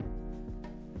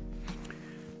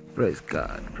Praise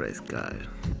God, praise God.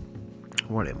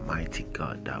 What a mighty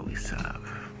God that we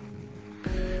serve.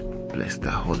 Bless the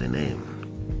holy name.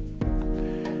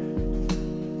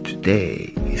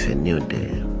 Today is a new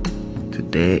day.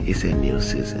 Today is a new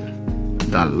season.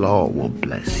 The Lord will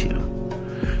bless you.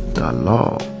 The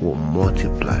Lord will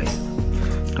multiply you.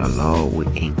 The Lord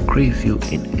will increase you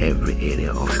in every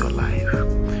area of your life.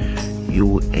 You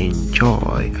will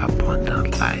enjoy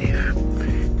abundant life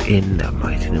in the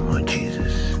mighty name of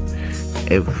Jesus.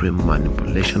 Every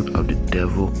manipulation of the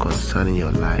devil concerning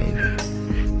your life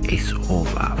is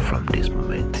over from this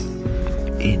moment.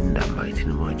 In the mighty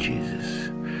name of Jesus.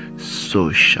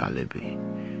 So shall it be.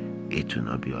 It will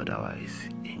not be otherwise.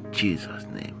 In Jesus'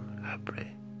 name I pray.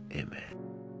 Amen.